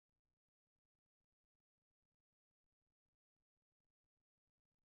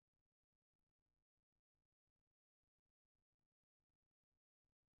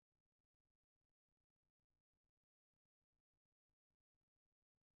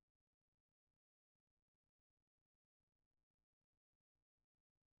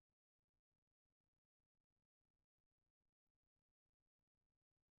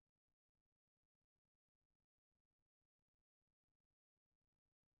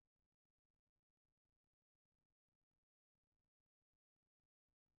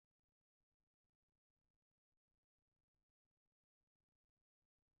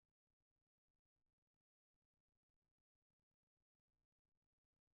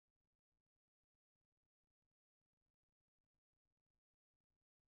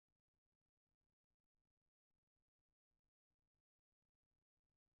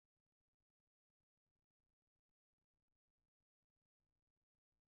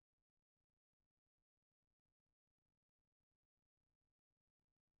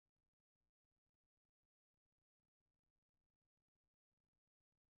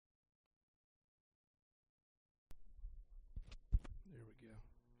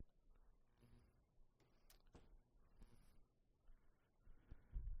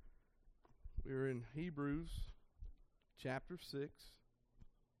We're in Hebrews chapter 6.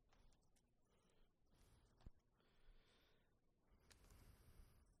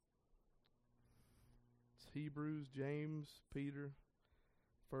 It's Hebrews, James, Peter,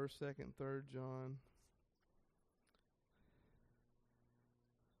 1st, 2nd, 3rd John.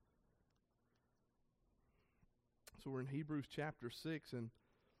 So we're in Hebrews chapter 6, and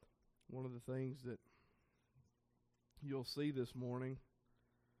one of the things that you'll see this morning,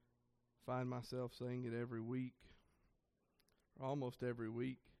 find myself saying it every week, or almost every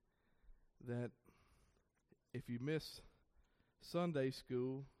week, that if you miss Sunday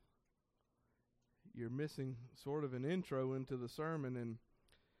school, you're missing sort of an intro into the sermon, and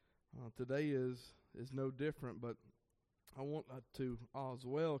today is no different. But I want to as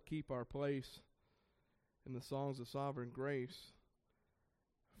well keep our place in the Songs of Sovereign Grace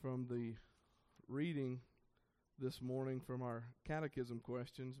from the reading this morning from our catechism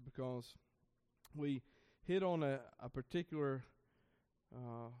questions, because we hit on a particular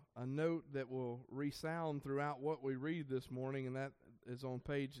a note that will resound throughout what we read this morning, and that is on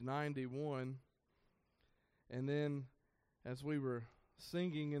page 91. And then as we were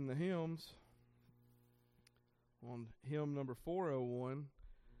singing in the hymns on hymn number 401,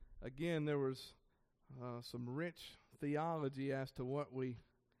 again there was some rich theology as to what we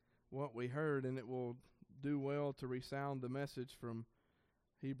heard, and it will do well to resound the message from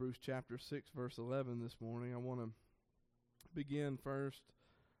Hebrews chapter 6 verse 11 this morning. I want to begin first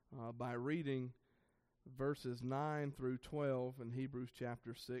by reading verses 9 through 12 in Hebrews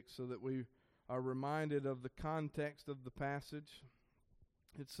chapter 6 so that we are reminded of the context of the passage.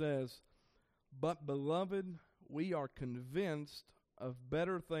 It says, "But beloved, we are convinced of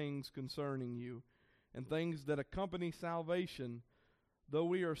better things concerning you, and things that accompany salvation, though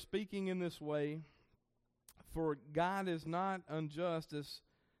we are speaking in this way. For God is not unjust as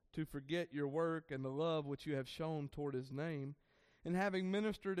to forget your work and the love which you have shown toward his name, and having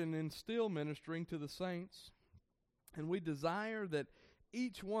ministered and in still ministering to the saints. And we desire that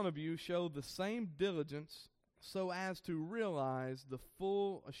each one of you show the same diligence so as to realize the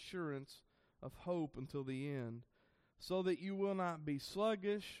full assurance of hope until the end, so that you will not be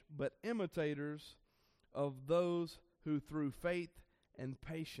sluggish, but imitators of those who through faith and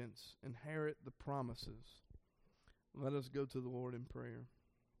patience inherit the promises." Let us go to the Lord in prayer.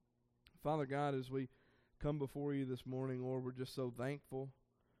 Father God, as we come before you this morning, Lord, we're just so thankful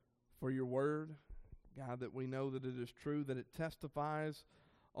for your word, God, that we know that it is true, that it testifies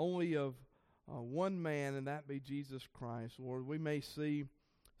only of one man, and that be Jesus Christ. Lord, we may see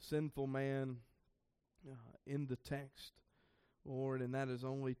sinful man in the text, Lord, and that is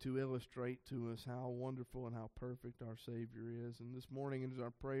only to illustrate to us how wonderful and how perfect our Savior is. And this morning it is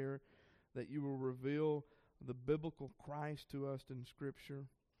our prayer that you will reveal the biblical Christ to us in Scripture,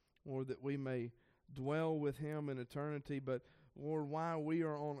 Lord, that we may dwell with him in eternity. But, Lord, while we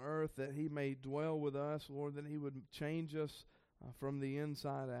are on earth, that he may dwell with us, Lord, that he would change us from the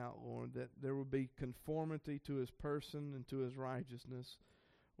inside out, Lord, that there would be conformity to his person and to his righteousness,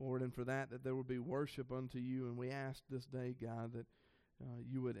 Lord, and for that there would be worship unto you. And we ask this day, God, that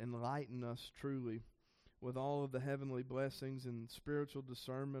you would enlighten us truly with all of the heavenly blessings and spiritual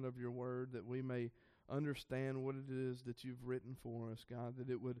discernment of your word, that we may understand what it is that you've written for us, God, that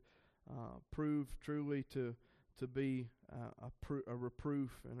it would prove truly to be a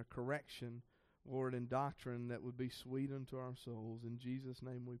reproof and a correction, Lord, in doctrine that would be sweet unto our souls. In Jesus'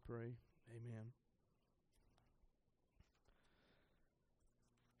 name we pray. Amen.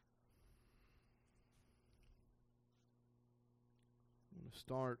 I'm going to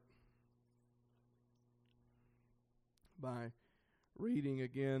start by reading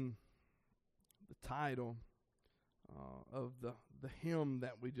again the title of the hymn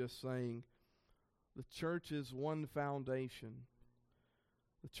that we just sang, "The Church's One Foundation."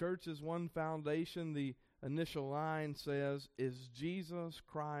 The church's one foundation, the initial line says, "Is Jesus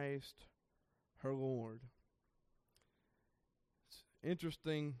Christ her Lord?" It's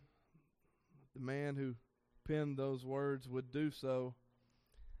interesting the man who penned those words would do so,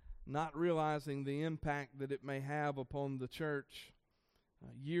 not realizing the impact that it may have upon the church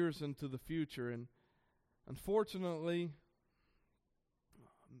years into the future. And unfortunately,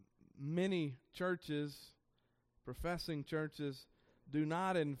 many churches, professing churches, do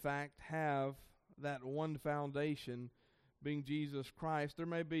not in fact have that one foundation, being Jesus Christ. There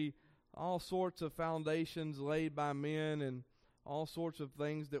may be all sorts of foundations laid by men and all sorts of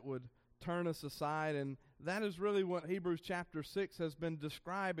things that would turn us aside, and that is really what Hebrews chapter 6 has been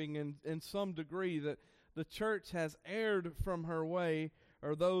describing in some degree, that the church has erred from her way,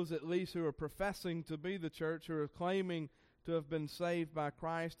 or those at least who are professing to be the church, who are claiming to have been saved by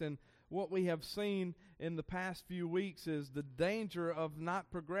Christ. And what we have seen in the past few weeks is the danger of not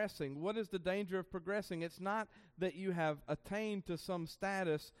progressing. What is the danger of progressing? It's not that you have attained to some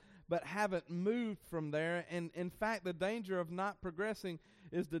status but haven't moved from there. And in fact, the danger of not progressing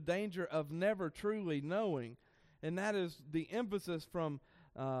is the danger of never truly knowing. And that is the emphasis from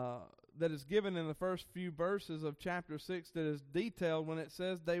that is given in the first few verses of chapter 6, that is detailed when it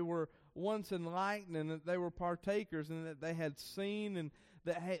says they were once enlightened and that they were partakers and that they had seen and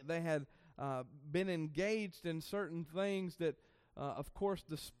that they had been engaged in certain things that, of course,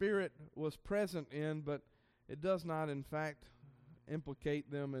 the Spirit was present in, but it does not, in fact,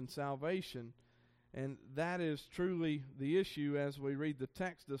 implicate them in salvation. And that is truly the issue as we read the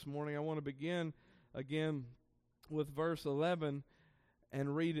text this morning. I want to begin again with verse 11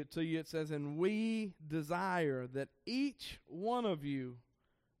 and read it to you. It says, "And we desire that each one of you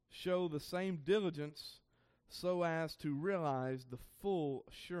show the same diligence so as to realize the full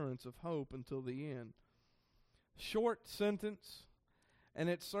assurance of hope until the end." Short sentence, and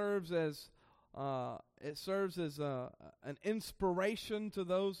it serves as an inspiration to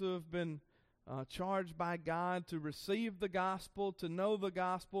those who have been charged by God to receive the gospel, to know the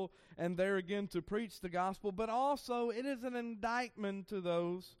gospel, and there again to preach the gospel. But also it is an indictment to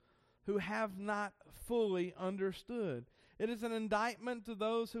those who have not fully understood. It is an indictment to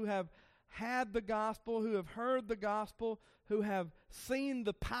those who have had the gospel, who have heard the gospel, who have seen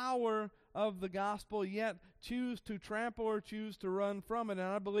the power of the gospel, yet choose to trample or choose to run from it. And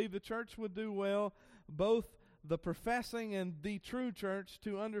I believe the church would do well, both the professing and the true church,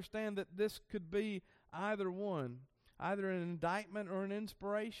 to understand that this could be either one, either an indictment or an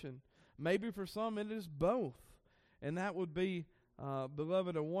inspiration. Maybe for some it is both. And that would be,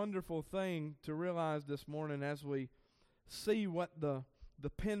 beloved, a wonderful thing to realize this morning as we see what the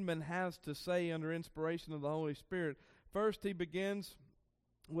penman has to say under inspiration of the Holy Spirit. First, he begins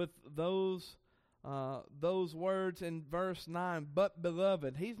with those words in verse 9, "But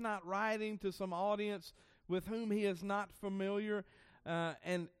beloved." He's not writing to some audience with whom he is not familiar.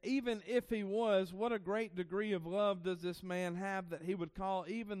 And even if he was, what a great degree of love does this man have that he would call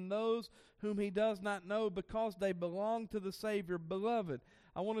even those whom he does not know, because they belong to the Savior, beloved.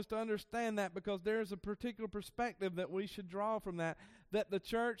 I want us to understand that, because there is a particular perspective that we should draw from that the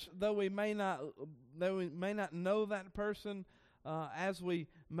church, though we may not know that person, as we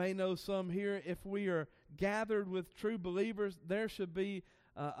may know some here, if we are gathered with true believers, there should be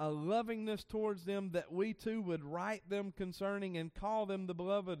a lovingness towards them that we too would write them concerning and call them the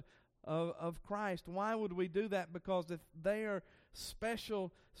beloved of Christ. Why would we do that? Because if they are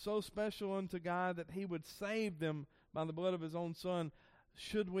special, so special unto God that He would save them by the blood of His own Son,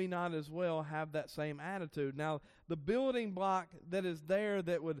 should we not as well have that same attitude? Now, the building block that is there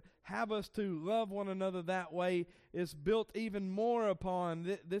that would have us to love one another that way is built even more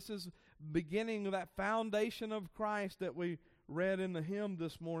upon. This is beginning of that foundation of Christ that we read in the hymn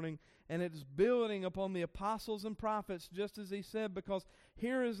this morning, and it's building upon the apostles and prophets, just as he said, because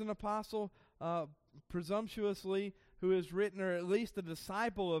here is an apostle presumptuously who is written, or at least a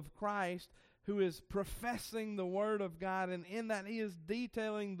disciple of Christ, who is professing the word of God, and in that he is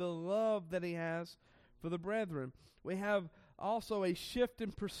detailing the love that he has for the brethren. We have also a shift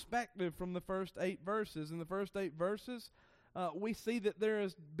in perspective from the first 8 verses. In the first 8 verses, we see that there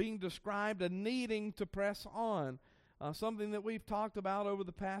is being described a needing to press on, something that we've talked about over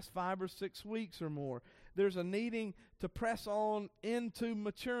the past 5 or 6 weeks or more. There's a needing to press on into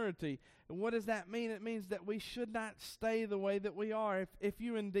maturity. And what does that mean? It means that we should not stay the way that we are. If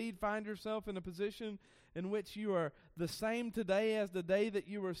you indeed find yourself in a position in which you are the same today as the day that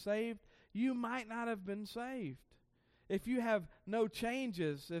you were saved, you might not have been saved. If you have no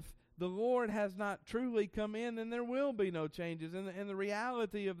changes, if the Lord has not truly come in, then there will be no changes. And the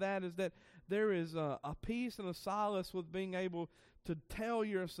reality of that is that there is a peace and a solace with being able to tell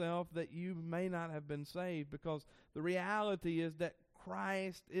yourself that you may not have been saved, because the reality is that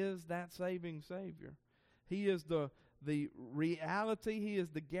Christ is that saving Savior. He is the reality. He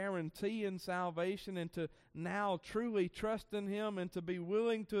is the guarantee in salvation, and to now truly trust in Him and to be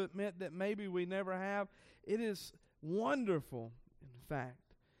willing to admit that maybe we never have, it is wonderful, in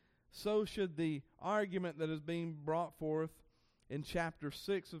fact. So should the argument that is being brought forth in chapter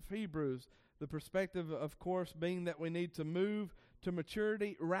 6 of Hebrews. The perspective, of course, being that we need to move to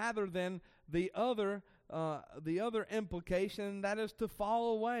maturity rather than the other implication, that is to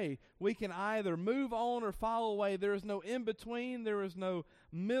fall away. We can either move on or fall away. There is no in-between. There is no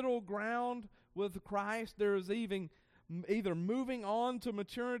middle ground with Christ. There is either moving on to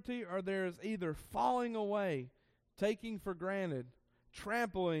maturity, or there is either falling away, taking for granted,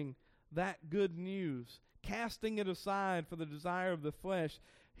 trampling that good news, casting it aside for the desire of the flesh.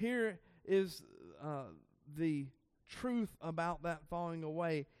 here is the truth about that falling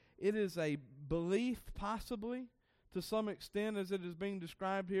away. It is a belief, possibly, to some extent, as it is being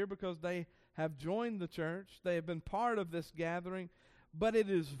described here, because they have joined the church. They have been part of this gathering, but it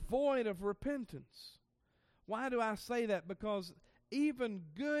is void of repentance. Why do I say that? Because even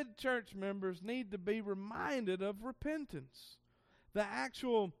good church members need to be reminded of repentance. The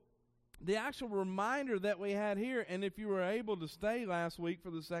actual reminder that we had here, and if you were able to stay last week for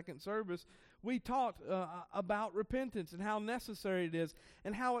the second service, we talked about repentance and how necessary it is,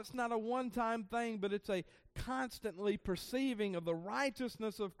 and how it's not a one-time thing, but it's a constantly perceiving of the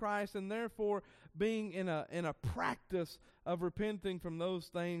righteousness of Christ, and therefore being in a practice of repenting from those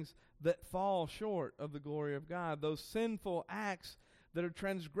things that fall short of the glory of God, those sinful acts that are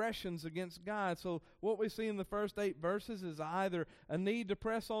transgressions against God. So what we see in the first 8 verses is either a need to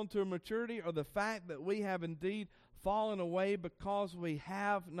press on to a maturity, or the fact that we have indeed fallen away because we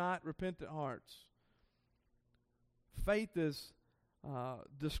have not repentant hearts. Faith is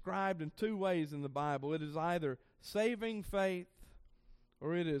described in 2 ways in the Bible. It is either saving faith,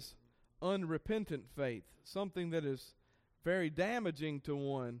 or it is unrepentant faith, something that is very damaging to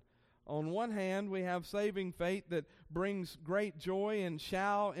one. On one hand, we have saving faith that brings great joy and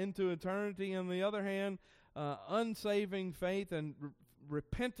shall into eternity. On the other hand, unsaving faith and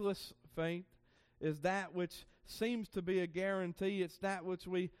repentless faith is that which seems to be a guarantee. It's that which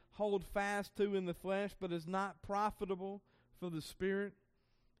we hold fast to in the flesh, but is not profitable for the spirit.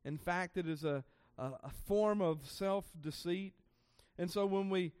 In fact, it is a form of self-deceit. And so when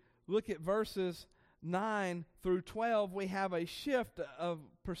we look at verses 9 through 12, we have a shift of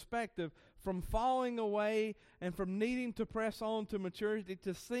perspective from falling away and from needing to press on to maturity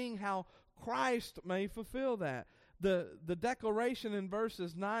to seeing how Christ may fulfill that. The declaration in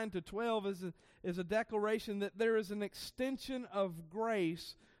verses 9 to 12 is a declaration that there is an extension of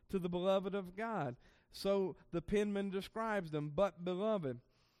grace to the beloved of God. So the penman describes them, but beloved,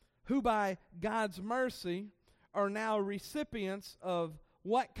 who by God's mercy are now recipients of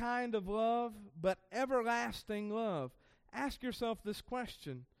what kind of love? But everlasting love. Ask yourself this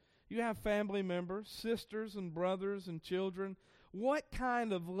question. You have family members, sisters and brothers and children. What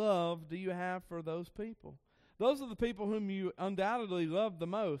kind of love do you have for those people? Those are the people whom you undoubtedly love the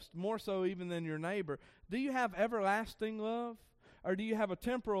most, more so even than your neighbor. Do you have everlasting love? Or do you have a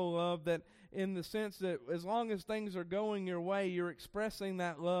temporal love that, in the sense that as long as things are going your way, you're expressing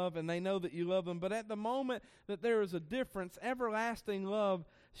that love and they know that you love them? But at the moment that there is a difference, everlasting love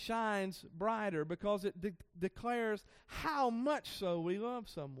shines brighter because it declares how much so we love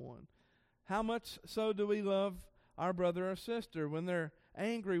someone. How much so do we love our brother or sister when they're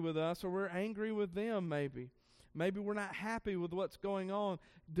angry with us, or we're angry with them maybe. Maybe we're not happy with what's going on.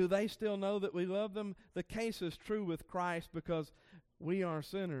 Do they still know that we love them? The case is true with Christ, because we are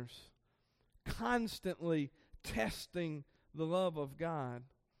sinners, constantly testing the love of God.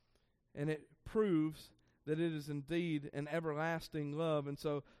 And it proves that it is indeed an everlasting love. And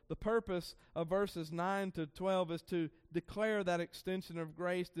so the purpose of verses 9 to 12 is to declare that extension of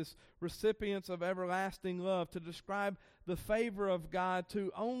grace, this recipients of everlasting love, to describe the favor of God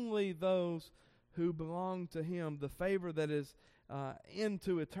to only those who belong to Him, the favor that is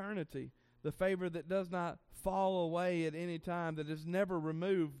into eternity, the favor that does not fall away at any time, that is never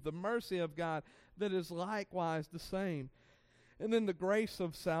removed, the mercy of God that is likewise the same. And then the grace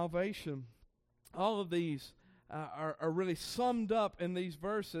of salvation. All of these are really summed up in these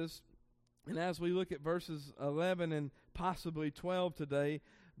verses. And as we look at verses 11 and possibly 12 today,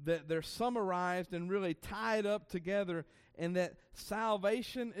 that they're summarized and really tied up together, and that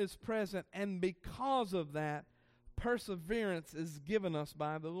salvation is present, and because of that, perseverance is given us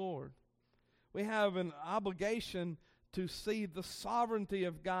by the Lord. We have an obligation to see the sovereignty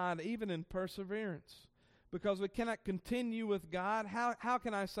of God even in perseverance, because we cannot continue with God. How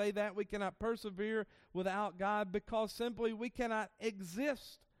can I say that? We cannot persevere without God, because simply we cannot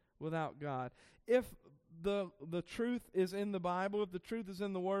exist without God. If the truth is in the Bible, if the truth is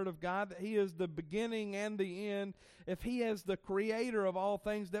in the Word of God, that He is the beginning and the end, if He is the creator of all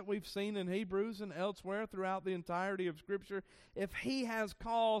things that we've seen in Hebrews and elsewhere throughout the entirety of Scripture, if He has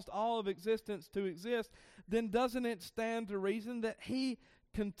caused all of existence to exist, then doesn't it stand to reason that He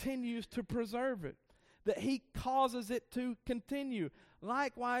continues to preserve it, that He causes it to continue?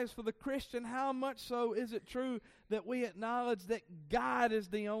 Likewise, for the Christian, how much so is it true that we acknowledge that God is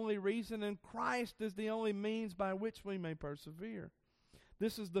the only reason and Christ is the only means by which we may persevere?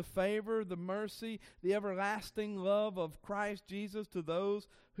 This is the favor, the mercy, the everlasting love of Christ Jesus to those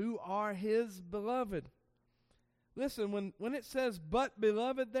who are His beloved. Listen, when it says "but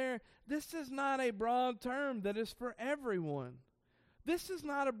beloved" there, this is not a broad term that is for everyone. This is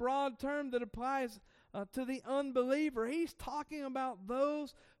not a broad term that applies to the unbeliever. He's talking about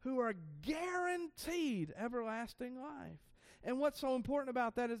those who are guaranteed everlasting life. And what's so important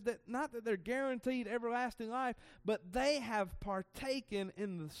about that is that not that they're guaranteed everlasting life, but they have partaken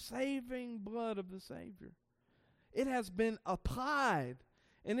in the saving blood of the Savior. It has been applied,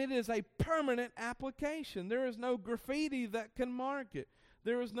 and it is a permanent application. There is no graffiti that can mark it.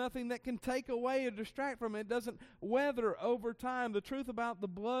 There is nothing that can take away or distract from it. It doesn't weather over time. The truth about the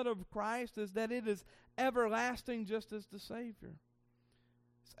blood of Christ is that it is everlasting, just as the Savior.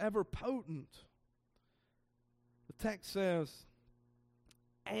 It's ever potent. The text says,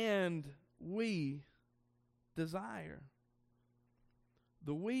 and we desire.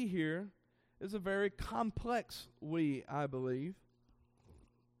 The we here is a very complex we, I believe.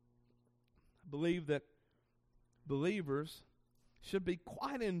 I believe that believers should be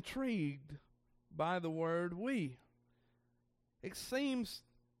quite intrigued by the word we. It seems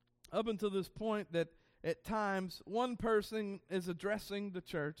up until this point that at times one person is addressing the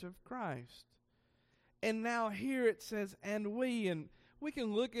church of Christ. And now here it says, and we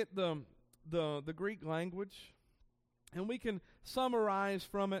can look at the Greek language, and we can summarize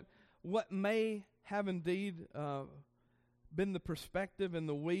from it what may have indeed been the perspective and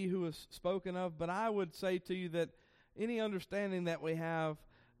the we who is spoken of. But I would say to you that any understanding that we have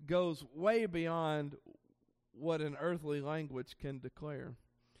goes way beyond what an earthly language can declare.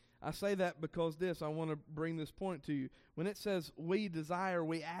 I say that because I want to bring this point to you. When it says we desire,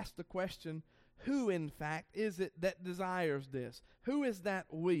 we ask the question, who in fact is it that desires this? Who is that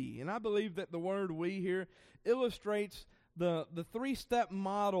we? And I believe that the word we here illustrates the three-step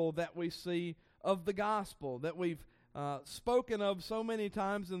model that we see of the gospel that we've spoken of so many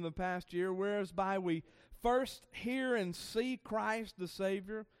times in the past year, whereas by we first hear and see Christ the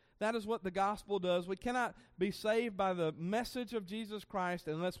Savior. That is what the gospel does. We cannot be saved by the message of Jesus Christ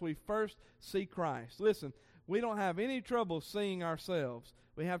unless we first see Christ. Listen, we don't have any trouble seeing ourselves.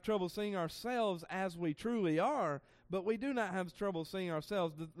 We have trouble seeing ourselves as we truly are, but we do not have trouble seeing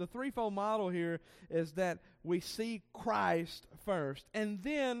ourselves. The threefold model here is that we see Christ first. And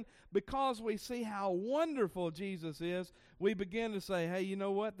then, because we see how wonderful Jesus is, we begin to say, hey, you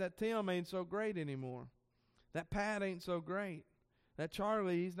know what? That Tim ain't so great anymore. That Pat ain't so great. That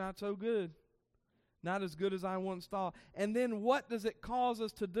Charlie, he's not so good. Not as good as I once thought. And then what does it cause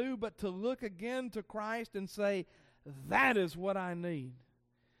us to do but to look again to Christ and say, that is what I need.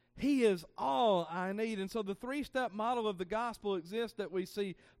 He is all I need. And so the three-step model of the gospel exists that we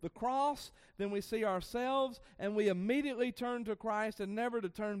see the cross, then we see ourselves, and we immediately turn to Christ and never to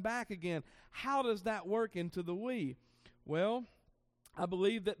turn back again. How does that work into the we? Well, I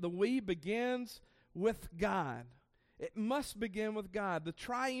believe that the we begins with God. It must begin with God, the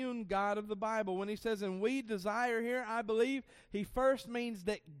triune God of the Bible. When he says, and we desire here, I believe he first means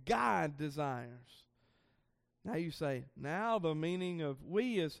that God desires. Now you say, now the meaning of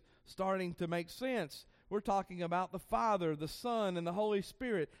we is starting to make sense. We're talking about the Father, the Son, and the Holy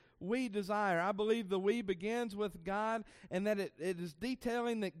Spirit. We desire. I believe the we begins with God, and that it is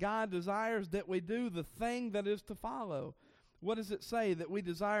detailing that God desires that we do the thing that is to follow. What does it say? That we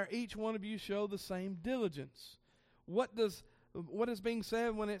desire each one of you show the same diligence. What is being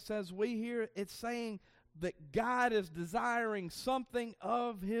said when it says we here? It's saying that God is desiring something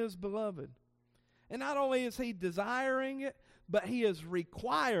of his beloved. And not only is he desiring it, but he is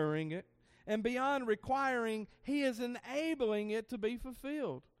requiring it. And beyond requiring, he is enabling it to be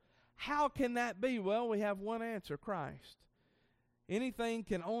fulfilled. How can that be? Well, we have one answer, Christ. Anything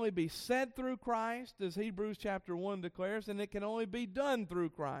can only be said through Christ, as Hebrews chapter 1 declares, and it can only be done through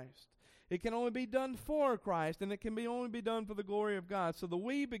Christ. It can only be done for Christ, and it can only be done for the glory of God. So the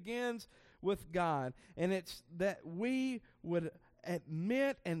we begins with God, and it's that we would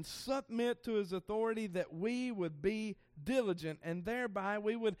admit and submit to his authority, that we would be diligent, and thereby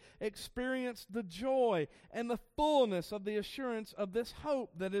we would experience the joy and the fullness of the assurance of this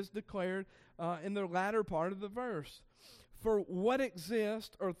hope that is declared in the latter part of the verse. For what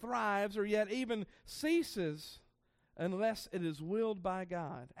exists or thrives or yet even ceases unless it is willed by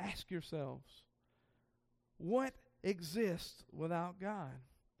God? Ask yourselves, what exists without God?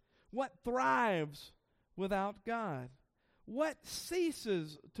 What thrives without God? What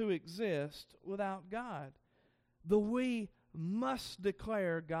ceases to exist without God? The we must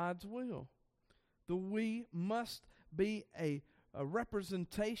declare God's will. The we must be a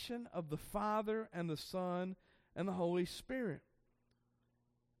representation of the Father and the Son and the Holy Spirit.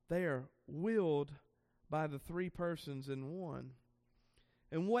 They are willed by the three persons in one.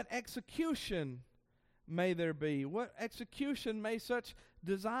 And what execution may there be? What execution may such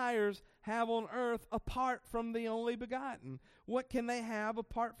desires have on earth apart from the only begotten? What can they have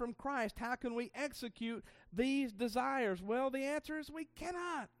apart from Christ? How can we execute these desires? Well, the answer is we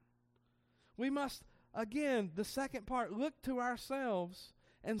cannot. We must, again, the second part, look to ourselves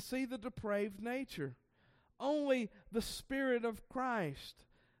and see the depraved nature. Only the Spirit of Christ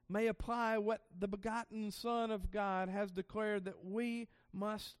may apply what the begotten Son of God has declared that we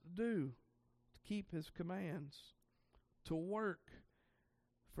must do, to keep His commands, to work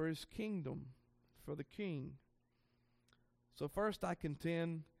for His kingdom, for the King. So first I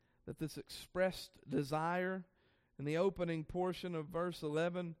contend that this expressed desire in the opening portion of verse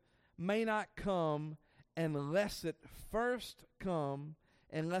 11 may not come unless it first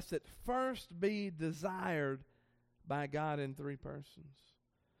be desired by God in three persons.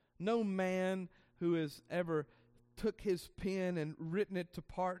 No man who has ever took his pen and written it to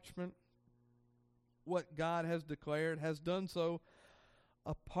parchment, what God has declared, has done so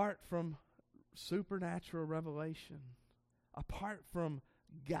apart from supernatural revelation, apart from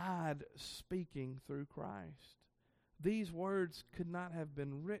God speaking through Christ. These words could not have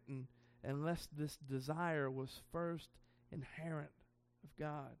been written unless this desire was first inherent of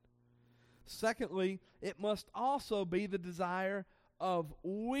God. Secondly, it must also be the desire of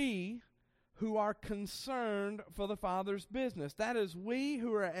we who are concerned for the Father's business. That is, we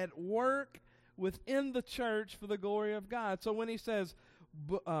who are at work within the church for the glory of God. So when he says,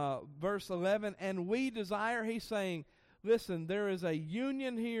 verse 11, and we desire, he's saying, listen, there is a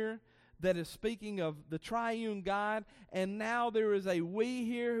union here that is speaking of the triune God, and now there is a we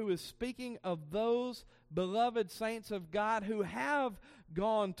here who is speaking of those beloved saints of God who have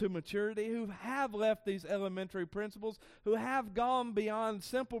gone to maturity, who have left these elementary principles, who have gone beyond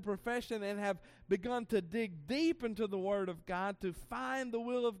simple profession and have begun to dig deep into the Word of God to find the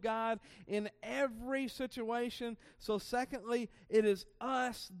will of God in every situation. So secondly, it is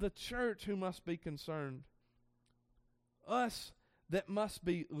us, the church, who must be concerned. Us that must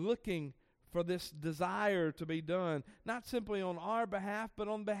be looking for this desire to be done, not simply on our behalf, but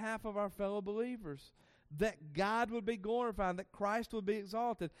on behalf of our fellow believers, that God would be glorified, that Christ would be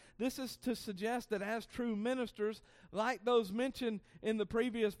exalted. This is to suggest that as true ministers, like those mentioned in the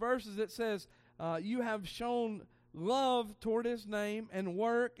previous verses, it says, you have shown love toward His name and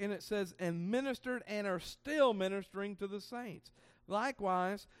work, and it says, and ministered and are still ministering to the saints.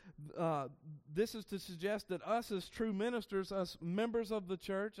 Likewise, this is to suggest that us as true ministers, us members of the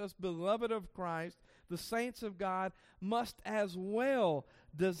church, us beloved of Christ, the saints of God, must as well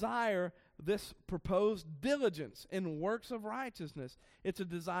desire this proposed diligence in works of righteousness. It's a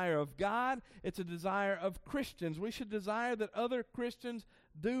desire of God. It's a desire of Christians. We should desire that other Christians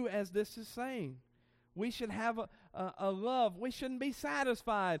do as this is saying. We should have a love. We shouldn't be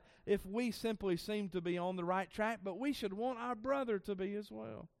satisfied if we simply seem to be on the right track, but we should want our brother to be as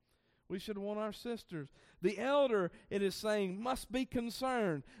well. We should want our sisters. The elder, it is saying, must be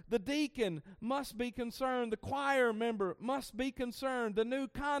concerned. The deacon must be concerned. The choir member must be concerned. The new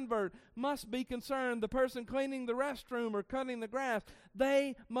convert must be concerned. The person cleaning the restroom or cutting the grass,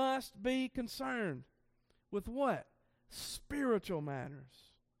 they must be concerned. With what? Spiritual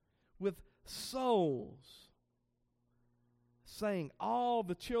matters. With souls. Saying, all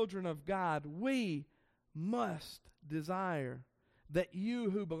the children of God, we must desire that you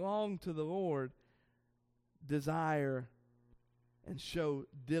who belong to the Lord desire and show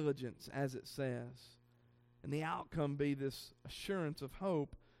diligence, as it says. And the outcome be this assurance of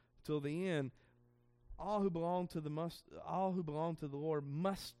hope till the end. All who belong to the Lord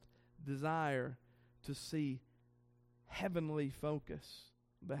must desire to see heavenly focus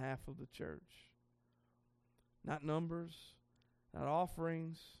on behalf of the church. Not numbers, not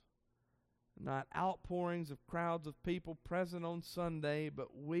offerings, not outpourings of crowds of people present on Sunday,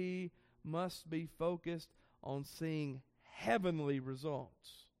 but we must be focused on seeing heavenly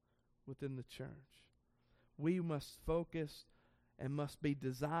results within the church. We must focus and must be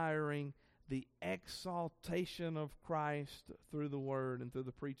desiring the exaltation of Christ through the Word and through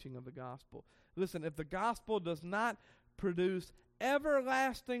the preaching of the gospel. Listen, if the gospel does not produce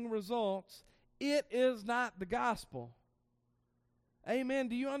everlasting results, it is not the gospel. Amen.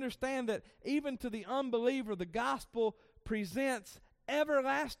 Do you understand that even to the unbeliever, the gospel presents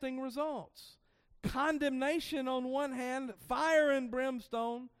everlasting results? Condemnation on one hand, fire and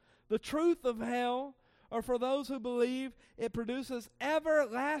brimstone, the truth of hell, or for those who believe, it produces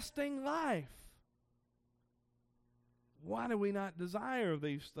everlasting life. Why do we not desire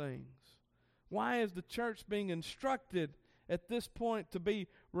these things? Why is the church being instructed at this point to be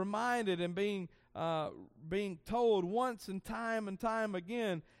reminded and being told once and time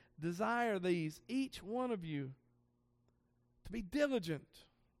again desire these, each one of you, to be diligent,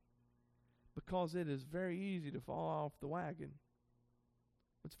 because it is very easy to fall off the wagon.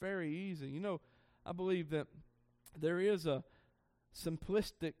 It's very easy. You know, I believe that there is a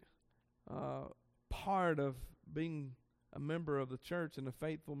simplistic part of being a member of the church and a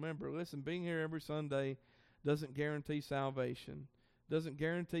faithful member. Listen, being here every Sunday doesn't guarantee salvation, doesn't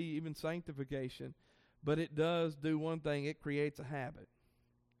guarantee even sanctification, but it does do one thing: it creates a habit.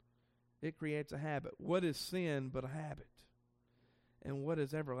 It creates a habit. What is sin but a habit? And what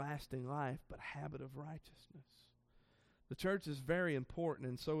is everlasting life but a habit of righteousness? The church is very important,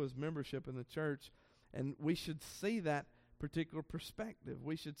 and so is membership in the church, and we should see that particular perspective.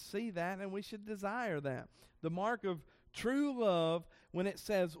 We should see that, and we should desire that. The mark of true love, when it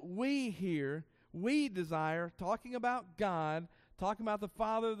says we here, we desire, talking about God, talking about the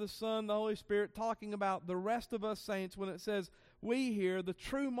Father, the Son, the Holy Spirit, talking about the rest of us saints, when it says we here, the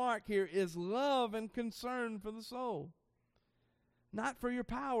true mark here is love and concern for the soul. Not for your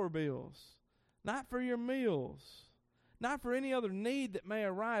power bills, not for your meals, not for any other need that may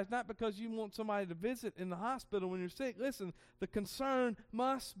arise, not because you want somebody to visit in the hospital when you're sick. Listen, the concern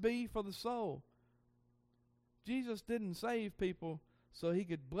must be for the soul. Jesus didn't save people so he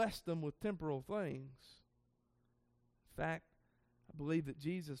could bless them with temporal things. In fact, I believe that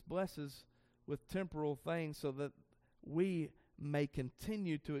Jesus blesses with temporal things so that we may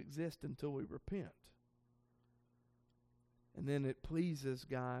continue to exist until we repent. And then it pleases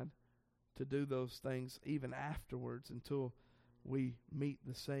God to do those things even afterwards until we meet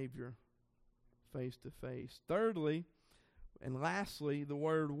the Savior face to face. Thirdly, and lastly, the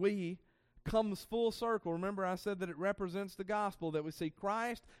word we comes full circle. Remember, I said that it represents the gospel, that we see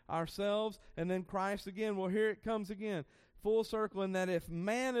Christ, ourselves, and then Christ again. Well, here it comes again. Full circle in that if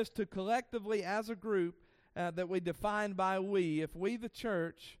man is to collectively, as a group, that we define by we, if we, the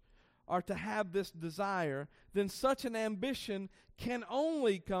church, are to have this desire, then such an ambition can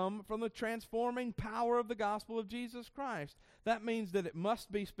only come from the transforming power of the gospel of Jesus Christ. That means that it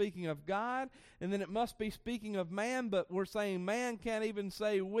must be speaking of God, and then it must be speaking of man, but we're saying man can't even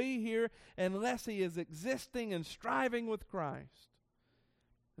say we here unless he is existing and striving with Christ.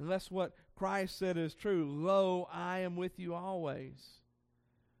 Unless what Christ said is true, lo, I am with you always.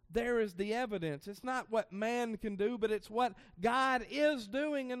 There is the evidence. It's not what man can do, but it's what God is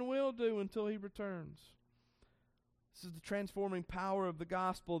doing and will do until he returns. This is the transforming power of the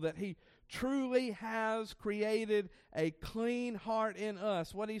gospel, that he truly has created a clean heart in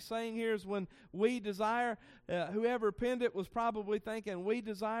us. What he's saying here is when we desire, whoever penned it was probably thinking, we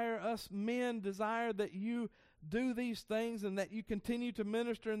desire, us men desire that you do these things and that you continue to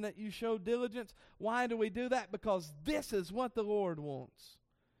minister and that you show diligence. Why do we do that? Because this is what the Lord wants.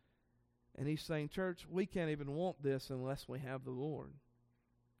 And he's saying, church, we can't even want this unless we have the Lord.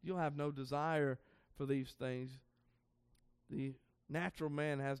 You'll have no desire for these things. The natural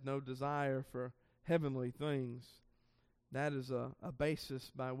man has no desire for heavenly things. That is a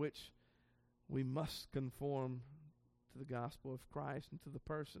basis by which we must conform to the gospel of Christ and to the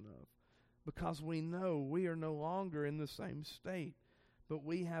person of. Because we know we are no longer in the same state, but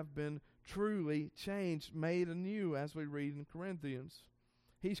we have been truly changed, made anew, as we read in Corinthians.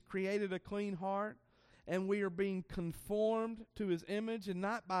 He's created a clean heart, and we are being conformed to his image, and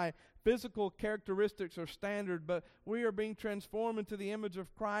not by physical characteristics or standard, but we are being transformed into the image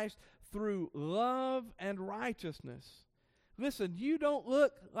of Christ through love and righteousness. Listen, you don't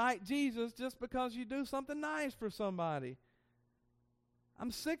look like Jesus just because you do something nice for somebody.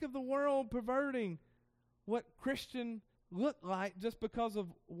 I'm sick of the world perverting what Christians look like just because of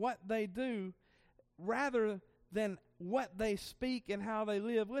what they do, rather than what they speak and how they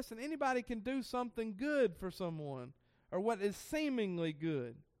live. Listen, anybody can do something good for someone, or what is seemingly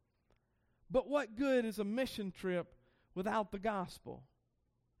good. But what good is a mission trip without the gospel?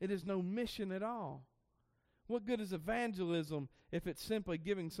 It is no mission at all. What good is evangelism if it's simply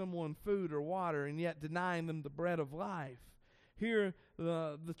giving someone food or water and yet denying them the bread of life? Here,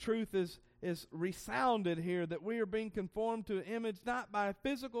 the truth is resounded here, that we are being conformed to an image not by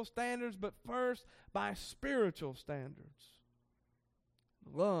physical standards, but first by spiritual standards.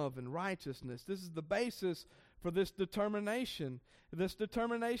 Love and righteousness. This is the basis for this determination. This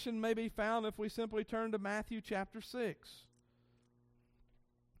determination may be found if we simply turn to Matthew chapter 6.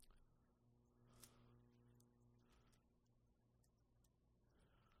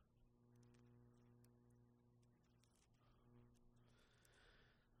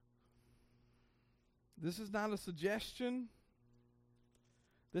 This is not a suggestion.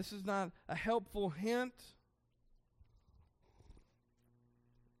 This is not a helpful hint.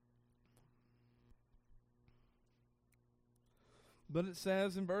 But it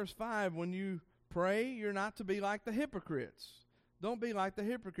says in verse 5, when you pray, you're not to be like the hypocrites. Don't be like the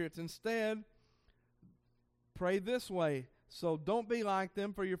hypocrites. Instead, pray this way. So don't be like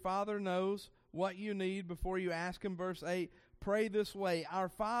them, for your Father knows what you need before you ask Him. Verse 8, pray this way. Our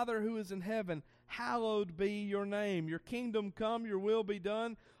Father who is in heaven, hallowed be your name. Your kingdom come, your will be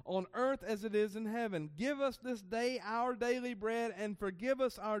done on earth as it is in heaven. Give us this day our daily bread, and forgive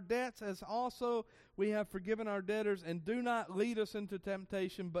us our debts as also we have forgiven our debtors. And do not lead us into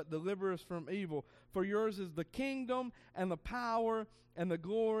temptation, but deliver us from evil. For yours is the kingdom and the power and the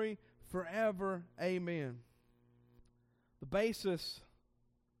glory forever. Amen. The basis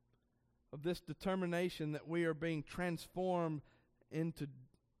of this determination that we are being transformed into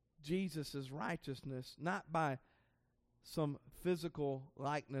Jesus' righteousness, not by some physical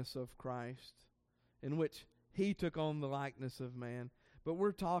likeness of Christ, in which He took on the likeness of man, but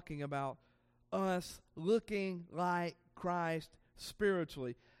we're talking about us looking like Christ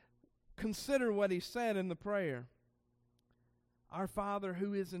spiritually. Consider what He said in the prayer. Our Father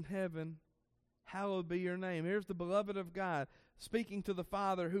who is in heaven, hallowed be your name. Here's the beloved of God speaking to the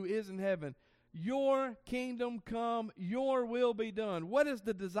Father who is in heaven. Your kingdom come, your will be done. What is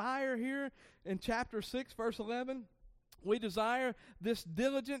the desire here in chapter 6, verse 11? We desire this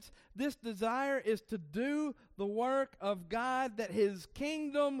diligence. This desire is to do the work of God, that His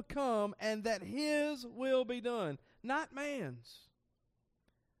kingdom come and that His will be done. Not man's.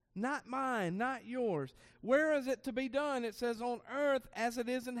 Not mine, not yours. Where is it to be done? It says on earth as it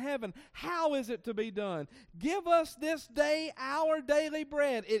is in heaven. How is it to be done? Give us this day our daily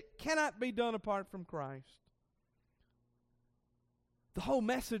bread. It cannot be done apart from Christ. The whole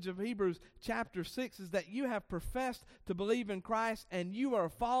message of Hebrews chapter 6 is that you have professed to believe in Christ and you are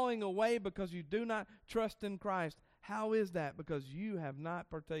falling away because you do not trust in Christ. How is that? Because you have not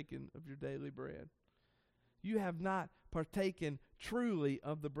partaken of your daily bread. You have not partaken truly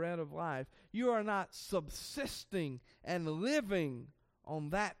of the bread of life. You are not subsisting and living on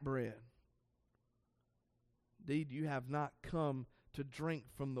that bread. Indeed, you have not come to drink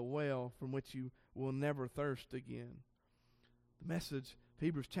from the well from which you will never thirst again. The message of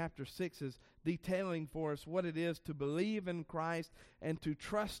Hebrews chapter 6 is detailing for us what it is to believe in Christ and to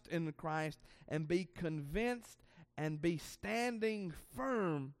trust in Christ and be convinced and be standing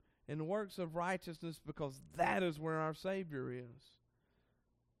firm in works of righteousness, because that is where our Savior is.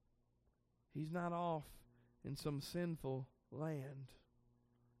 He's not off in some sinful land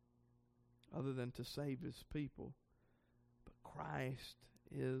other than to save His people. But Christ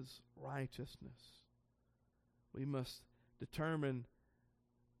is righteousness. We must determine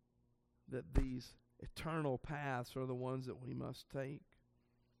that these eternal paths are the ones that we must take.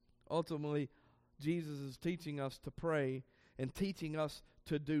 Ultimately, Jesus is teaching us to pray and teaching us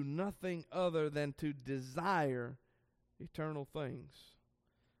to do nothing other than to desire eternal things.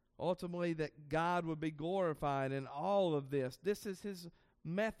 Ultimately, that God would be glorified in all of this. This is His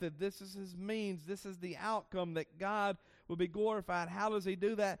method. This is His means. This is the outcome, that God will be glorified. How does He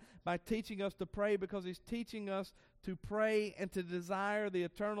do that? By teaching us to pray, because He's teaching us to pray and to desire the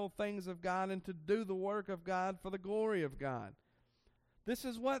eternal things of God and to do the work of God for the glory of God. This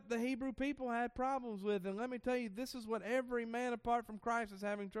is what the Hebrew people had problems with. And let me tell you, this is what every man apart from Christ is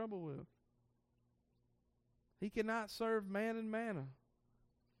having trouble with. He cannot serve man and manna.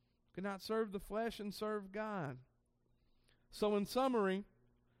 Cannot serve the flesh and serve God. So in summary,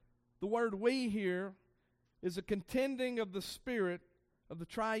 the word "we" here is a contending of the Spirit of the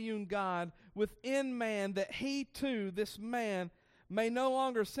triune God within man, that he too, this man, may no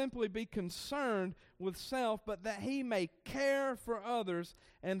longer simply be concerned with self, but that he may care for others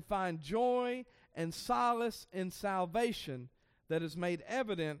and find joy and solace in salvation that is made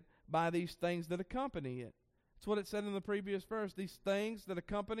evident by these things that accompany it. That's what it said in the previous verse, these things that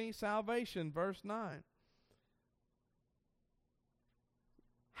accompany salvation, verse 9.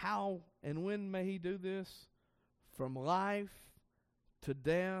 How and when may he do this? From life to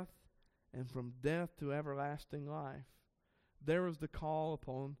death, and from death to everlasting life. There is the call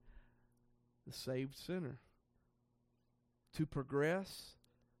upon the saved sinner to progress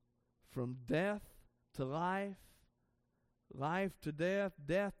from death to life, life to death,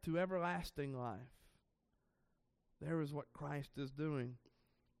 death to everlasting life. There is what Christ is doing.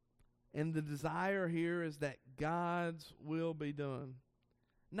 And the desire here is that God's will be done.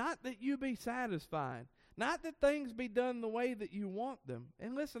 Not that you be satisfied. Not that things be done the way that you want them.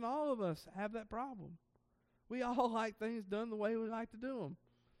 And listen, all of us have that problem. We all like things done the way we like to do them.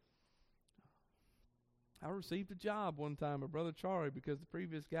 I received a job one time with Brother Charlie because the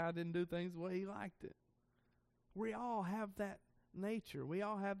previous guy didn't do things the way he liked it. We all have that nature. We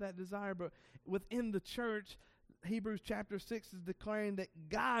all have that desire. But within the church, Hebrews chapter 6 is declaring that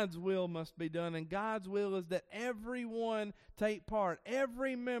God's will must be done, and God's will is that everyone take part.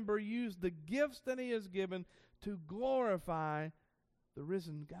 Every member use the gifts that he has given to glorify the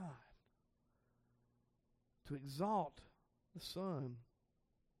risen God, to exalt the Son.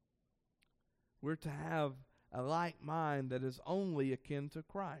 We're to have a like mind that is only akin to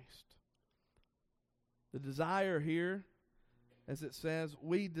Christ. The desire here, as it says,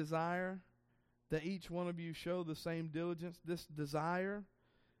 we desire that each one of you show the same diligence. This desire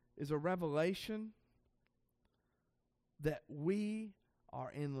is a revelation that we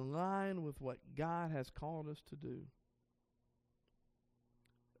are in line with what God has called us to do.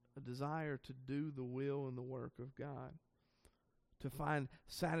 A desire to do the will and the work of God, to find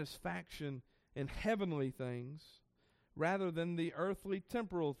satisfaction in heavenly things rather than the earthly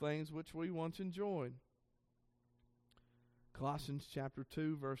temporal things which we once enjoyed. Colossians chapter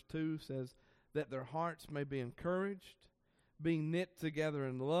 2 verse 2 says that their hearts may be encouraged, being knit together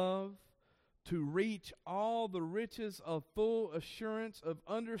in love, to reach all the riches of full assurance of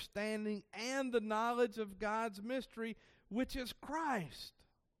understanding and the knowledge of God's mystery, which is Christ.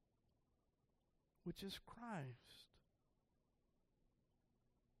 Which is Christ.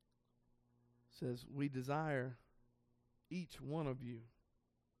 It says, we desire each one of you.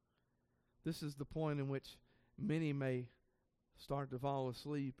 This is the point in which many may start to fall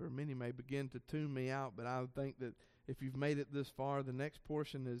asleep, or many may begin to tune me out, but I would think that if you've made it this far, the next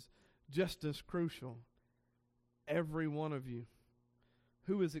portion is just as crucial. Every one of you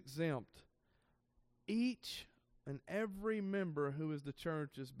who is exempt, each and every member who is the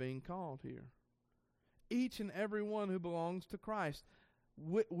church is being called here. Each and every one who belongs to Christ.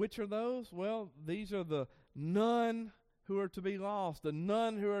 Which are those? Well, these are the none who are to be lost, the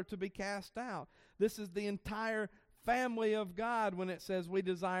none who are to be cast out. This is the entire family of God when it says we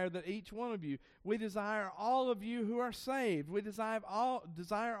desire that each one of you. We desire all of you who are saved. We desire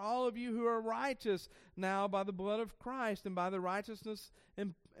all of you who are righteous now by the blood of Christ and by the righteousness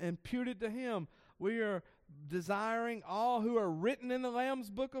imputed to him. We are desiring all who are written in the Lamb's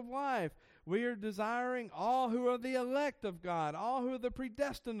book of life. We are desiring all who are the elect of God, all who are the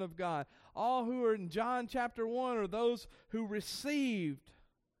predestined of God, all who are in John chapter 1 are those who received,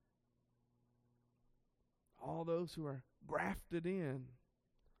 all those who are grafted in,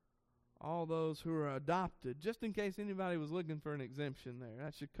 all those who are adopted. Just in case anybody was looking for an exemption there,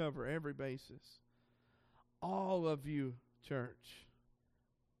 that should cover every basis. All of you, church.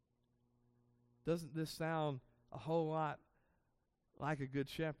 Doesn't this sound a whole lot like a good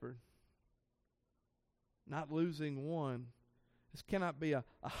shepherd? Not losing one. This cannot be a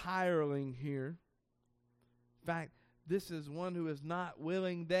hireling here. In fact, this is one who is not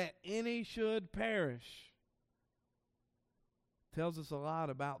willing that any should perish. Tells us a lot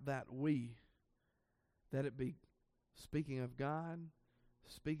about that we. That it be speaking of God,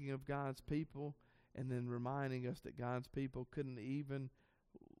 speaking of God's people, and then reminding us that God's people couldn't even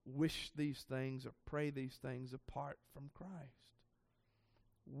wish these things or pray these things apart from Christ.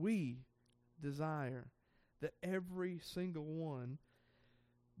 We desire that every single one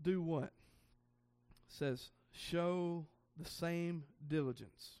do what? It says, show the same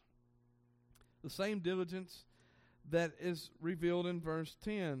diligence. The same diligence that is revealed in verse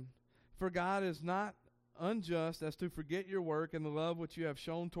 10. For God is not unjust as to forget your work and the love which you have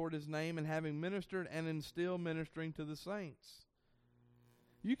shown toward his name, and having ministered and in still ministering to the saints.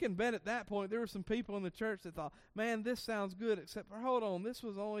 You can bet at that point there were some people in the church that thought, man, this sounds good, except for, hold on, this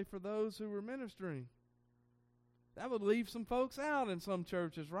was only for those who were ministering. That would leave some folks out in some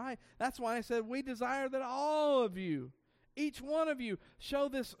churches, right? That's why I said we desire that all of you, each one of you, show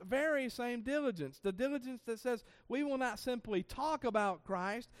this very same diligence. The diligence that says we will not simply talk about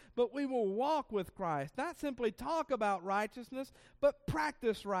Christ, but we will walk with Christ. Not simply talk about righteousness, but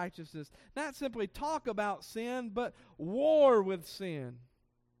practice righteousness. Not simply talk about sin, but war with sin.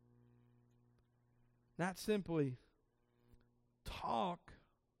 Not simply talk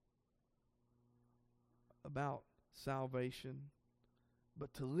about salvation,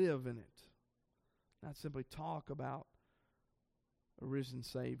 but to live in it. Not simply talk about a risen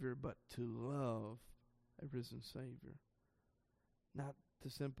Savior, but to love a risen Savior. Not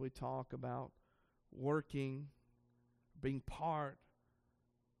to simply talk about working, being part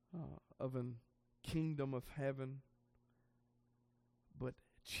of a kingdom of heaven, but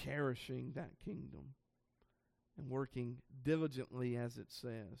cherishing that kingdom and working diligently, as it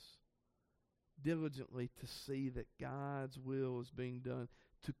says, diligently to see that God's will is being done,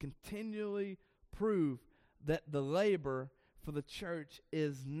 to continually prove that the labor for the church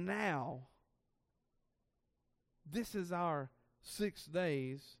is now. This is our 6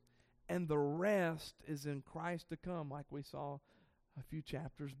 days, And the rest is in Christ to come, like we saw a few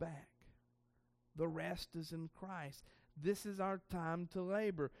chapters back. The rest is in Christ. This is our time to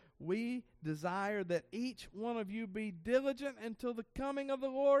labor. We desire that each one of you be diligent until the coming of the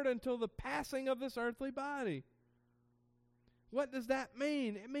Lord, until the passing of this earthly body. What does that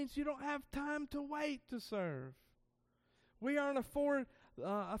mean? It means you don't have time to wait to serve. We aren't afforded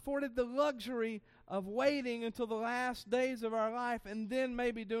the luxury of waiting until the last days of our life and then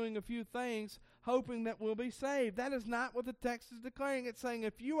maybe doing a few things, hoping that we'll be saved. That is not what the text is declaring. It's saying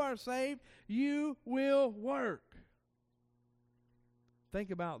if you are saved, you will work.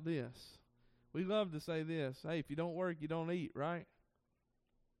 Think about this. We love to say this. Hey, if you don't work, you don't eat, right?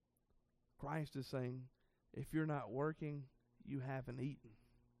 Christ is saying, if you're not working, you haven't eaten.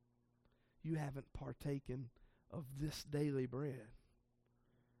 You haven't partaken of this daily bread.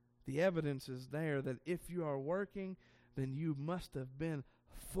 The evidence is there that if you are working, then you must have been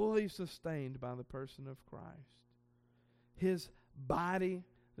fully sustained by the person of Christ. His body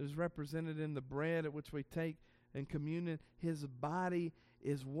is represented in the bread at which we take in communion. His body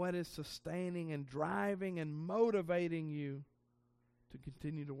is what is sustaining and driving and motivating you to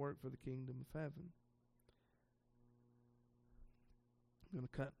continue to work for the kingdom of heaven. I'm going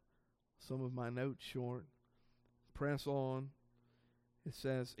to cut some of my notes short. Press on. It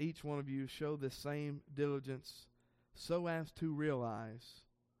says, each one of you show the same diligence so as to realize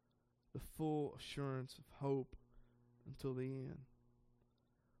the full assurance of hope until the end.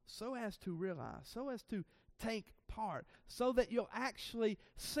 So as to realize, so as to take part, so that you'll actually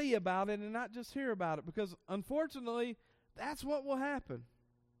see about it and not just hear about it, because unfortunately, that's what will happen.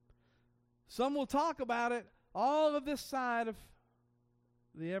 Some will talk about it all of this side of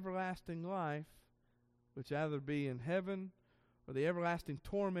the everlasting life, which either be in heaven or the everlasting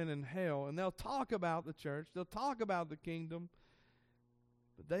torment in hell, and they'll talk about the church, they'll talk about the kingdom,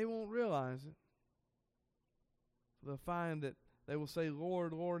 but they won't realize it. They'll find that they will say,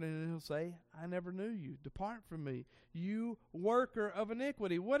 Lord, Lord, and He'll say, I never knew you. Depart from me, you worker of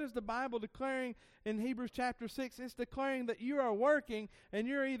iniquity. What is the Bible declaring in Hebrews chapter 6? It's declaring that you are working, and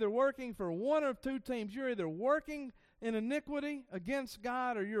you're either working for one of two teams. You're either working in iniquity against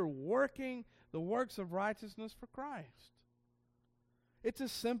God, or you're working the works of righteousness for Christ. It's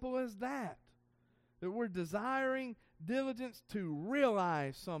as simple as that. That we're desiring diligence to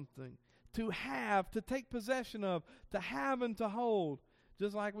realize something, to have, to take possession of, to have and to hold.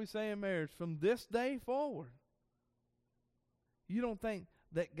 Just like we say in marriage, from this day forward. You don't think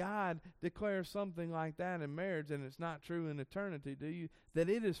that God declares something like that in marriage and it's not true in eternity, do you? That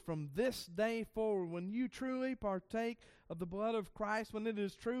it is from this day forward, when you truly partake of the blood of Christ, when it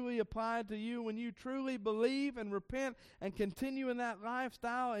is truly applied to you, when you truly believe and repent and continue in that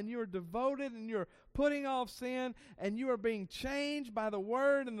lifestyle, and you are devoted and you're putting off sin and you are being changed by the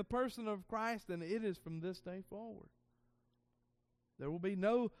word and the person of Christ, then it is from this day forward. There will be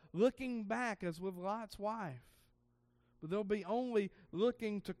no looking back as with Lot's wife. But they'll be only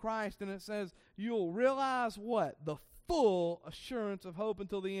looking to Christ. And it says, you'll realize what? The full assurance of hope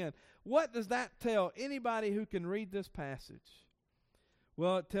until the end. What does that tell anybody who can read this passage?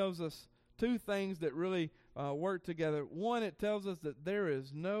 Well, it tells us two things that really work together. One, it tells us that there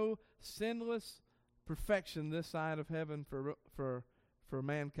is no sinless perfection this side of heaven for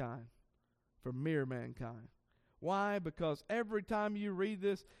mankind, for mere mankind. Why? Because every time you read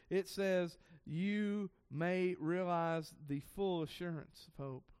this, it says, you may realize the full assurance of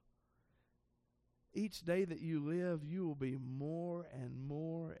hope. Each day that you live, you will be more and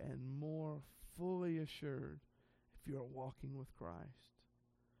more and more fully assured if you are walking with Christ.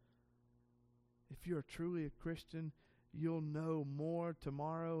 If you're truly a Christian, you'll know more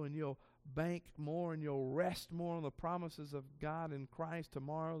tomorrow, and you'll bank more, and you'll rest more on the promises of God in Christ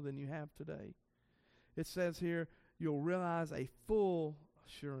tomorrow than you have today. It says here, you'll realize a full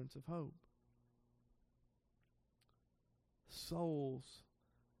assurance of hope. Souls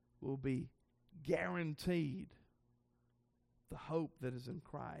will be guaranteed the hope that is in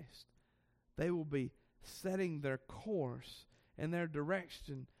Christ. They will be setting their course and their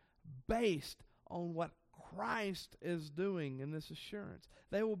direction based on what Christ is doing in this assurance.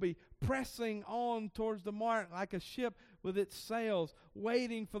 They will be pressing on towards the mark like a ship with its sails,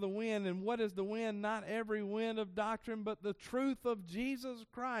 waiting for the wind. And what is the wind? Not every wind of doctrine, but the truth of Jesus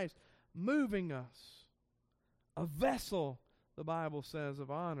Christ moving us. A vessel, the Bible says, of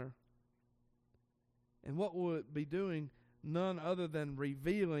honor. And what will it be doing? None other than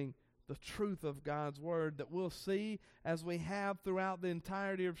revealing the truth of God's Word, that we'll see as we have throughout the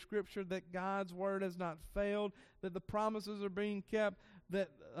entirety of Scripture that God's Word has not failed, that the promises are being kept, that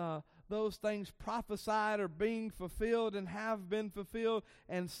those things prophesied are being fulfilled and have been fulfilled,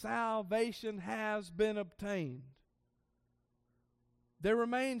 and salvation has been obtained. There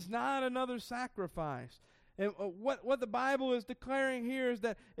remains not another sacrifice. And what the Bible is declaring here is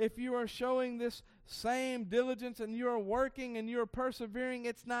that if you are showing this same diligence and you are working and you are persevering,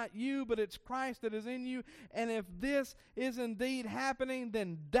 it's not you, but it's Christ that is in you. And if this is indeed happening,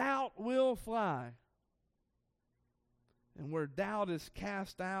 then doubt will fly. And where doubt is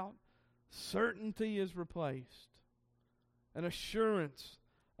cast out, certainty is replaced. An assurance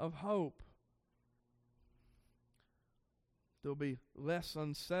of hope. There'll be less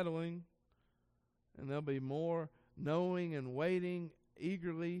unsettling, and there'll be more knowing and waiting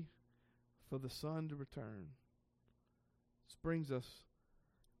eagerly for the Son to return. This brings us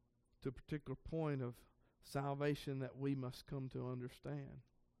to a particular point of salvation that we must come to understand.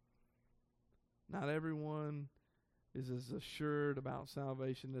 Not everyone is as assured about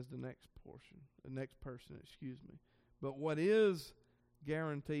salvation as the next person. But what is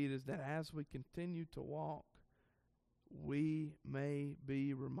guaranteed is that as we continue to walk, we may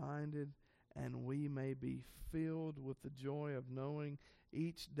be reminded and we may be filled with the joy of knowing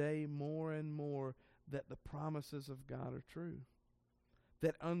each day more and more that the promises of God are true.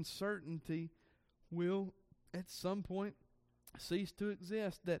 That uncertainty will at some point cease to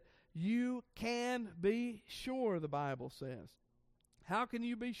exist. That you can be sure, the Bible says. How can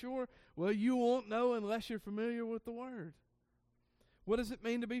you be sure? Well, you won't know unless you're familiar with the Word. What does it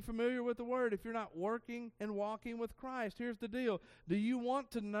mean to be familiar with the Word if you're not working and walking with Christ? Here's the deal. Do you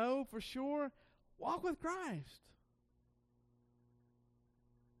want to know for sure? Walk with Christ.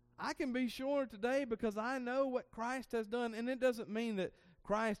 I can be sure today because I know what Christ has done, and it doesn't mean that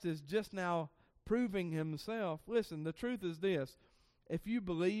Christ is just now proving himself. Listen, the truth is this. If you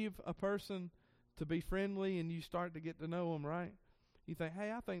believe a person to be friendly and you start to get to know them, right? You think,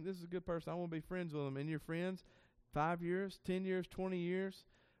 hey, I think this is a good person. I want to be friends with them. And your friends, 5 years, 10 years, 20 years.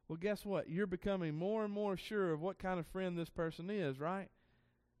 Well, guess what? You're becoming more and more sure of what kind of friend this person is, right?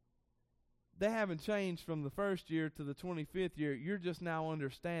 They haven't changed from the first year to the 25th year. You're just now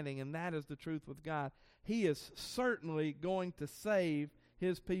understanding, and that is the truth with God. He is certainly going to save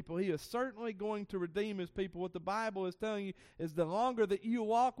his people. He is certainly going to redeem his people. What the Bible is telling you is the longer that you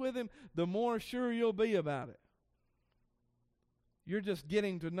walk with him, the more sure you'll be about it. You're just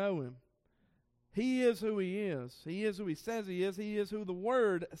getting to know him. He is who he is. He is who he says he is. He is who the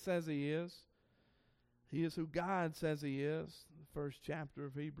Word says he is. He is who God says he is. The first chapter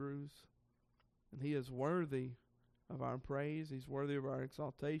of Hebrews. And he is worthy of our praise. He's worthy of our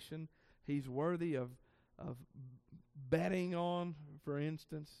exaltation. He's worthy of betting on, for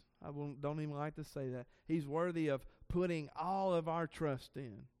instance. Don't even like to say that. He's worthy of putting all of our trust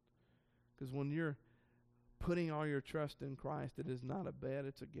in. Because when you're putting all your trust in Christ, it is not a bet,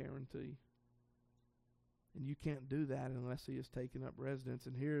 it's a guarantee. And you can't do that unless he has taken up residence.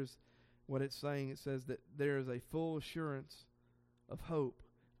 And here's what it's saying. It says that there is a full assurance of hope.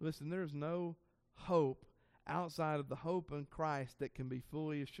 Listen, there's no hope outside of the hope in Christ that can be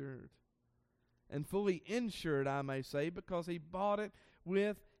fully assured. And fully insured, I may say, because he bought it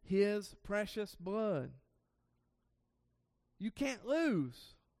with his precious blood. You can't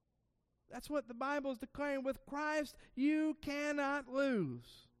lose. That's what the Bible is declaring. With Christ, you cannot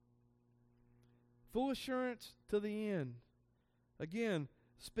lose. Full assurance to the end. Again,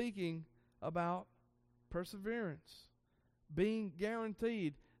 speaking about perseverance. Being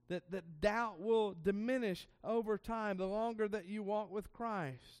guaranteed that doubt will diminish over time the longer that you walk with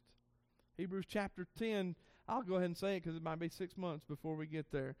Christ. Hebrews chapter 10, I'll go ahead and say it because it might be 6 months before we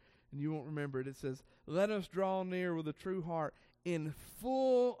get there, and you won't remember it. It says, let us draw near with a true heart in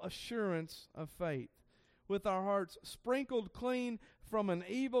full assurance of faith, with our hearts sprinkled clean from an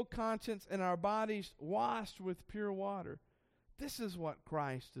evil conscience and our bodies washed with pure water. This is what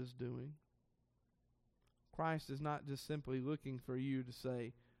Christ is doing. Christ is not just simply looking for you to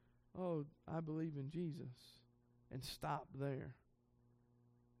say, oh, I believe in Jesus, and stop there.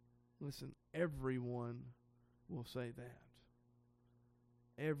 Listen, everyone will say that.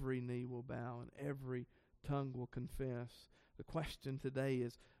 Every knee will bow and every tongue will confess. The question today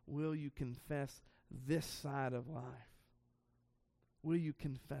is, will you confess this side of life? Will you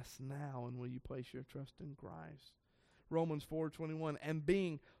confess now, and will you place your trust in Christ? Romans 4:21, and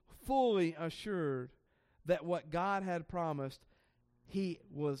being fully assured that what God had promised, he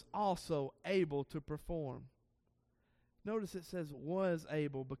was also able to perform. Notice it says was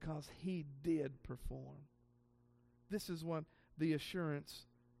able because he did perform. This is what the assurance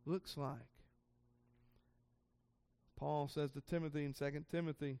looks like. Paul says to Timothy in 2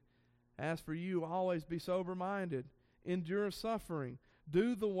 Timothy, as for you, always be sober-minded, endure suffering,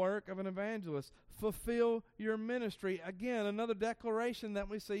 Do the work of an evangelist. Fulfill your ministry. Again, another declaration that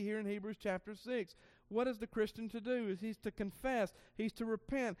we see here in Hebrews chapter 6. What is the Christian to do? He's to confess. He's to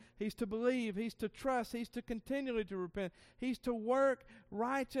repent. He's to believe. He's to trust. He's to continually to repent. He's to work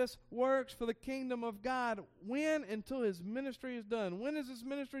righteous works for the kingdom of God. When? Until his ministry is done. When is his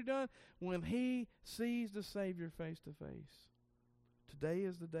ministry done? When he sees the Savior face to face. Today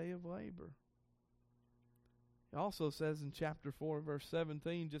is the day of labor. It also says in chapter 4, verse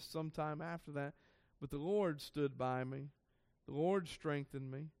 17, just sometime after that, but the Lord stood by me. The Lord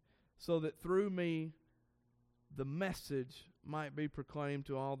strengthened me, so that through me the message might be proclaimed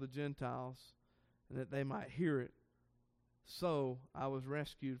to all the Gentiles, and that they might hear it. So I was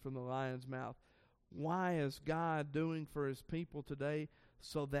rescued from the lion's mouth. Why is God doing for his people today?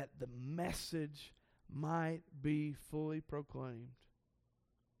 So that the message might be fully proclaimed.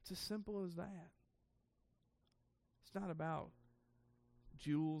 It's as simple as that. It's not about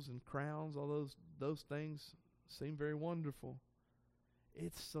jewels and crowns, although those things seem very wonderful.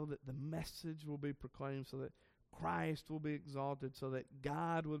 It's so that the message will be proclaimed, so that Christ will be exalted, so that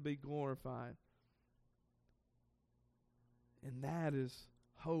God would be glorified. And that is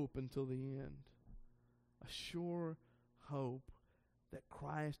hope until the end. A sure hope that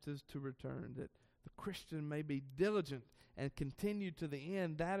Christ is to return, that the Christian may be diligent and continue to the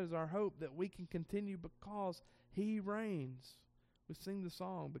end. That is our hope, that we can continue because he reigns. We sing the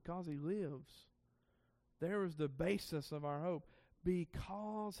song, because he lives. There is the basis of our hope.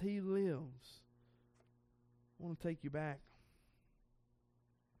 Because he lives. I want to take you back.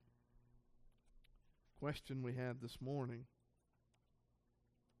 Question we had this morning.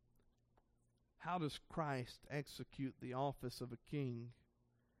 How does Christ execute the office of a king?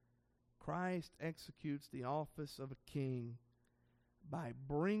 Christ executes the office of a king by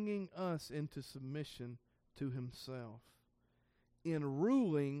bringing us into submission to himself, in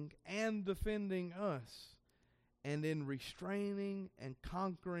ruling and defending us, and in restraining and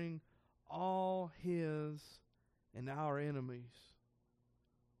conquering all his and our enemies.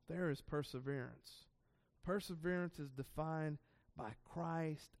 There is perseverance. Perseverance is defined by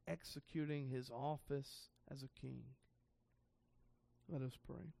Christ executing his office as a king. Let us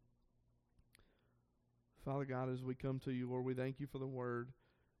pray. Father God, as we come to you, Lord, we thank you for the word.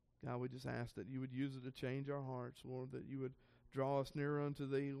 God, we just ask that you would use it to change our hearts, Lord, that you would draw us nearer unto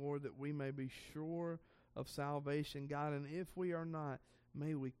thee, Lord, that we may be sure of salvation, God, and if we are not,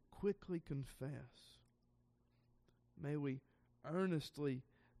 may we quickly confess. May we earnestly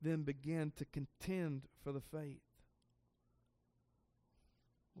then begin to contend for the faith.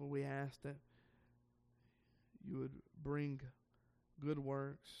 Lord, we ask that you would bring good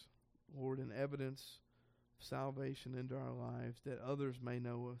works, Lord, and evidence of salvation into our lives, that others may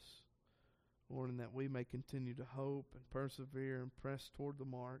know us, Lord, and that we may continue to hope and persevere and press toward the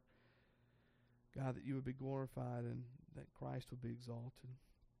mark. God, that you would be glorified and that Christ would be exalted.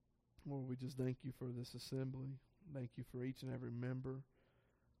 Lord, we just thank you for this assembly. Thank you for each and every member,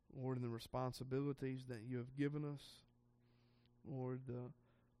 Lord, and the responsibilities that you have given us. Lord, the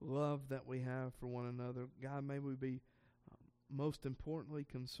love that we have for one another. God, may we be most importantly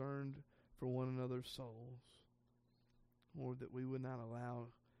concerned for one another's souls. Lord, that we would not allow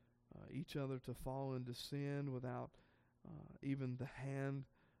each other to fall into sin without even the hand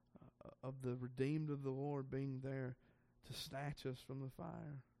of the redeemed of the Lord being there to snatch us from the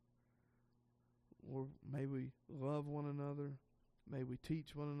fire. Lord, may we love one another. May we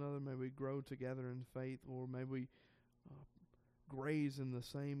teach one another. May we grow together in faith. Lord, may we graze in the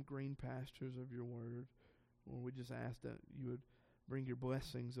same green pastures of your word. Lord, we just ask that you would bring your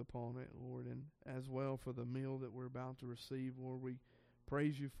blessings upon it, Lord, and as well for the meal that we're about to receive. Lord, we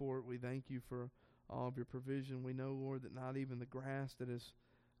praise you for it. We thank you for all of your provision. We know, Lord, that not even the grass that has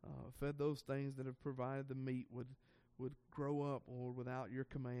fed those things that have provided the meat would grow up, Lord, without your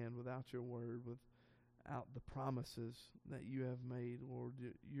command, without your word, without the promises that you have made, Lord.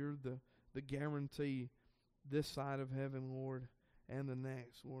 You're the guarantee this side of heaven, Lord, and the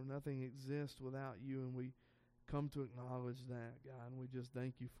next. Lord, nothing exists without you, and we come to acknowledge that, God, and we just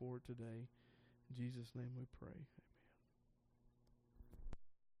thank you for it today. In Jesus' name we pray.